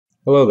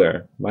Hello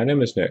there, my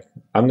name is Nick.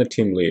 I'm the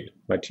team lead.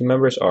 My team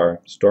members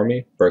are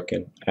Stormy,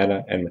 Birkin,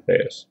 Anna, and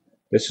Matthias.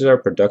 This is our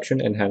production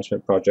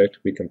enhancement project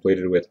we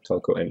completed with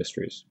Tolko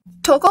Industries.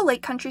 Tolko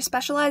Lake Country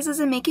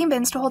specializes in making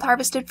bins to hold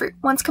harvested fruit.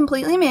 Once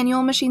completely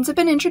manual, machines have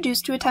been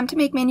introduced to attempt to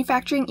make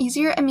manufacturing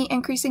easier and meet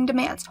increasing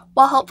demands.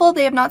 While helpful,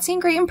 they have not seen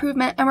great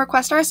improvement and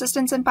request our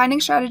assistance in finding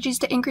strategies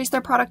to increase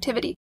their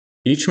productivity.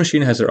 Each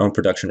machine has their own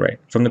production rate.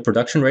 From the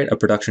production rate, a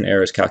production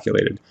error is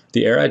calculated.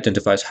 The error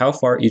identifies how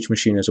far each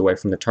machine is away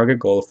from the target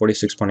goal of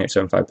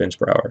 46.875 bins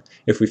per hour.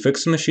 If we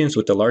fix the machines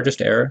with the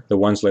largest error, the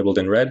ones labeled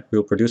in red, we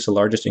will produce the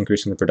largest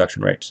increase in the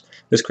production rates.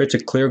 This creates a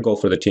clear goal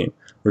for the team.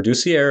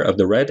 Reduce the error of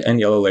the red and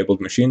yellow labeled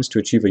machines to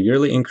achieve a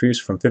yearly increase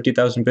from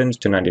 50,000 bins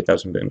to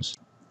 90,000 bins.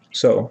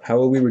 So, how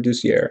will we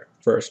reduce the error?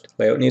 First,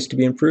 layout needs to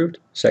be improved.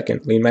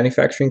 Second, lean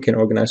manufacturing can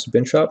organize the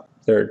bin shop.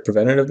 Third,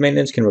 preventative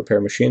maintenance can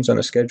repair machines on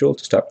a schedule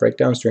to stop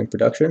breakdowns during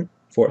production.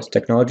 Fourth,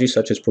 technology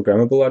such as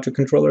programmable logic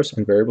controllers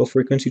and variable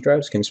frequency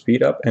drives can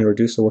speed up and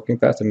reduce the working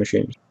path of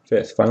machines.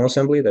 Fifth, final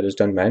assembly that is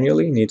done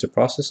manually needs a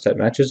process that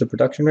matches the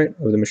production rate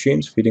of the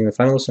machines feeding the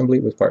final assembly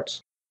with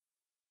parts.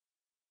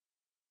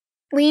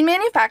 Lean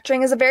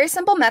manufacturing is a very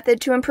simple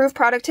method to improve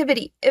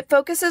productivity. It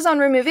focuses on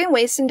removing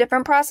waste in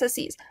different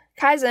processes.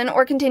 Kaizen,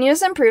 or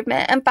continuous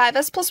improvement, and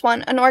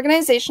 5S+1, an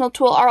organizational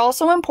tool, are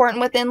also important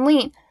within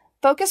Lean.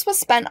 Focus was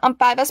spent on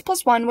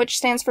 5S+1, which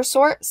stands for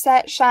Sort,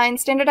 Set, Shine,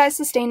 Standardize,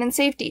 Sustain, and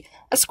Safety.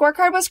 A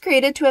scorecard was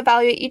created to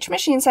evaluate each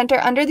machine center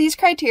under these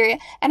criteria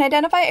and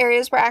identify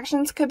areas where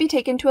actions could be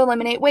taken to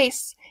eliminate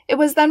wastes. It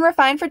was then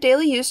refined for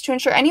daily use to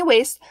ensure any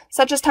waste,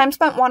 such as time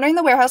spent wandering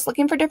the warehouse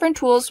looking for different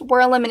tools,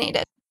 were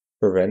eliminated.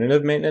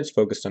 Preventative maintenance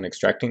focused on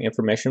extracting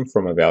information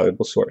from a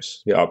valuable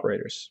source, the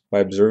operators. By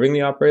observing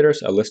the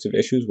operators, a list of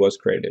issues was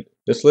created.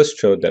 This list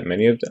showed that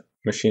many of the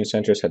machine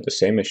centers had the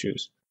same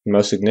issues. The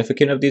most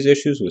significant of these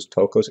issues was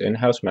Tolko's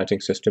in-house mounting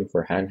system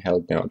for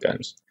handheld nail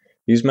guns.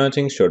 These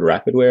mountings showed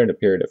rapid wear in a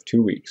period of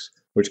 2 weeks,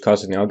 which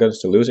caused the nail guns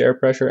to lose air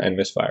pressure and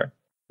misfire.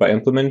 By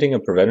implementing a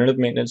preventative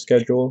maintenance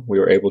schedule, we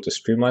were able to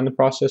streamline the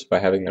process by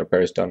having the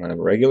repairs done on a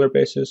regular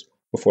basis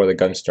before the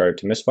guns started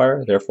to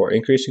misfire, therefore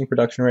increasing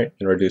production rate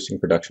and reducing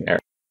production error.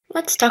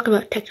 Let's talk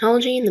about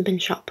technology in the bin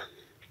shop.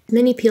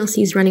 Many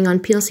PLCs running on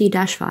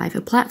PLC-5,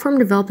 a platform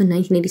developed in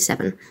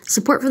 1987.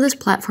 Support for this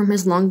platform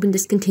has long been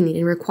discontinued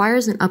and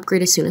requires an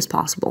upgrade as soon as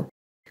possible.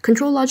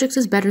 Control Logics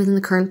is better than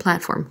the current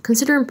platform.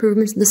 Consider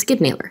improvements to the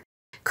skid nailer.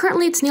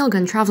 Currently, its nail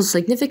gun travels a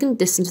significant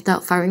distance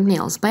without firing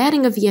nails. By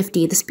adding a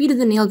VFD, the speed of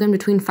the nail gun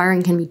between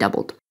firing can be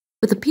doubled.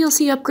 With a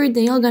PLC upgrade,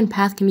 the nail gun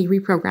path can be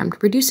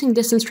reprogrammed, reducing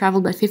distance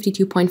traveled by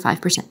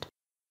 52.5%.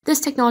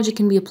 This technology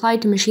can be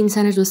applied to machine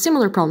centers with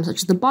similar problems such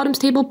as the bottoms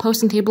table,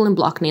 posting table, and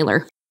block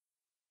nailer.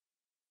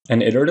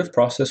 An iterative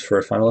process for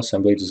a final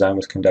assembly design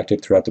was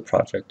conducted throughout the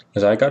project.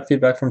 As I got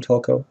feedback from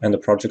Tolko and the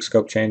project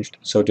scope changed,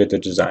 so did the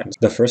designs.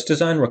 The first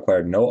design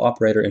required no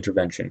operator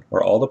intervention,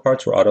 where all the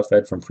parts were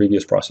auto-fed from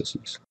previous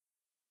processes.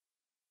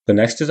 The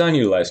next design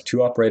utilized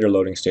 2 operator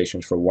loading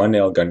stations for 1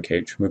 nail gun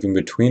cage, moving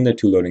between the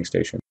 2 loading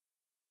stations.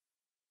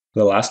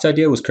 The last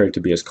idea was created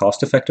to be as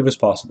cost-effective as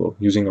possible,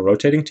 using a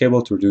rotating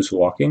table to reduce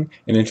walking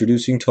and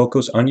introducing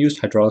Tolko's unused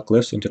hydraulic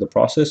lifts into the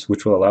process,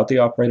 which will allow the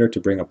operator to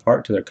bring a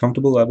part to their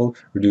comfortable level,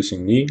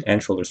 reducing knee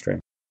and shoulder strain.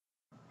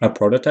 A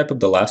prototype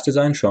of the last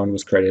design shown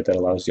was created that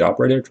allows the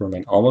operator to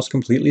remain almost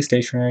completely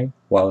stationary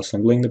while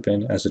assembling the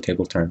bin as the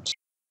table turns.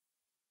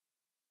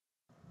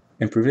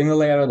 Improving the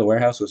layout of the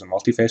warehouse was a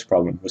multi-phase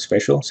problem with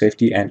spatial,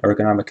 safety, and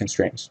ergonomic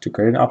constraints. To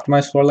create an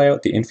optimized floor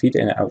layout, the in-feed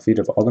and out-feed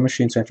of all the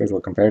machine centers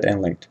were compared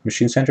and linked.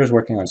 Machine centers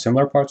working on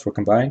similar parts were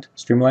combined,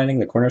 streamlining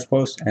the corners,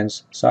 posts,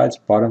 ends, sides,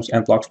 bottoms,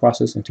 and blocks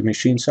process into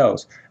machine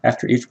cells.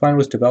 After each plan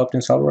was developed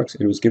in SOLIDWORKS,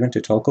 it was given to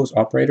Tolko's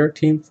operator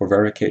team for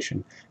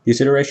verification.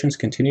 These iterations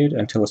continued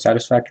until a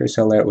satisfactory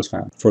cell layout was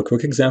found. For a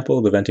quick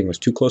example, the venting was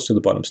too close to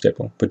the bottom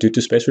staple, but due to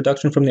space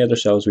reduction from the other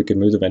cells, we could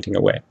move the venting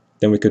away.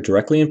 Then we could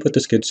directly input the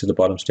skids to the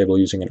bottom stable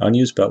using an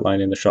unused belt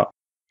line in the shop,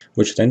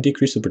 which then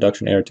decreased the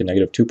production error to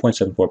negative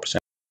 2.74%.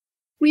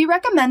 We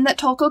recommend that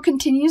Tolko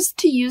continues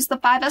to use the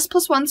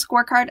 5S+1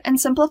 scorecard and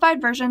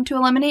simplified version to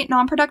eliminate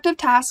non-productive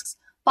tasks,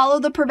 follow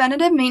the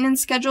preventative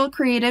maintenance schedule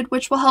created,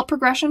 which will help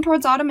progression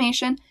towards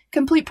automation,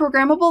 complete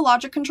programmable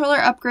logic controller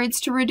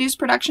upgrades to reduce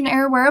production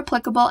error where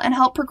applicable and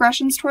help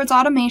progressions towards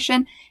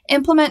automation,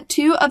 implement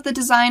 2 of the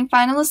design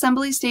final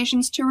assembly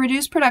stations to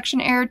reduce production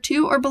error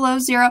to or below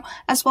 0,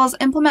 as well as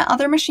implement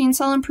other machine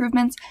cell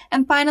improvements,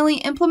 and finally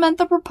implement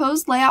the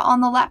proposed layout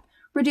on the left,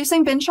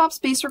 reducing bin shop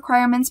space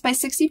requirements by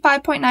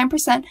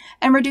 65.9%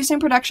 and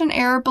reducing production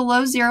error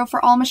below 0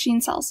 for all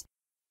machine cells.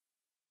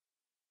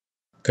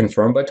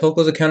 Confirmed by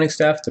Tolko's accounting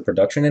staff, the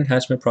production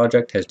enhancement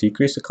project has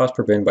decreased the cost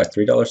per bin by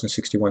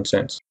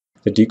 $3.61.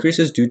 The decrease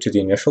is due to the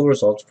initial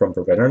results from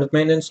preventative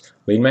maintenance,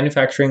 lean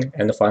manufacturing,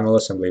 and the final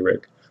assembly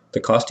rig. The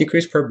cost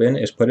decrease per bin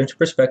is put into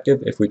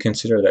perspective if we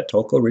consider that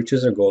Tolko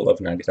reaches their goal of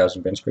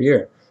 90,000 bins per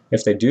year.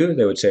 If they do,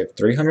 they would save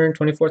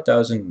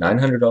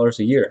 $324,900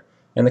 a year,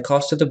 and the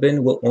cost of the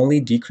bin will only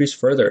decrease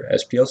further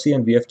as PLC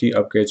and VFD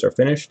upgrades are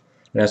finished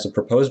and as the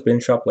proposed bin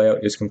shop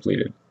layout is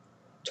completed.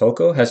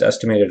 Tolko has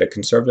estimated a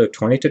conservative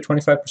 20 to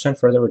 25%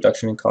 further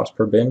reduction in cost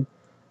per bin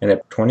and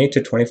a 20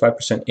 to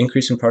 25%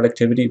 increase in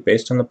productivity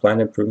based on the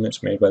planned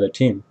improvements made by the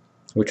team,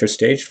 which are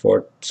staged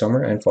for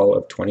summer and fall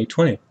of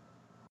 2020.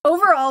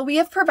 Overall, we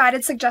have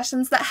provided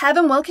suggestions that have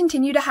and will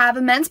continue to have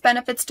immense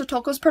benefits to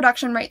Tolko's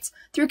production rates.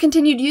 Through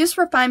continued use,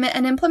 refinement,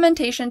 and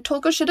implementation,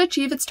 Tolko should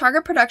achieve its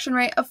target production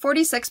rate of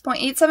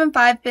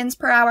 46.875 bins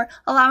per hour,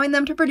 allowing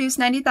them to produce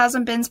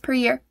 90,000 bins per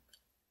year.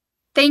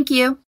 Thank you.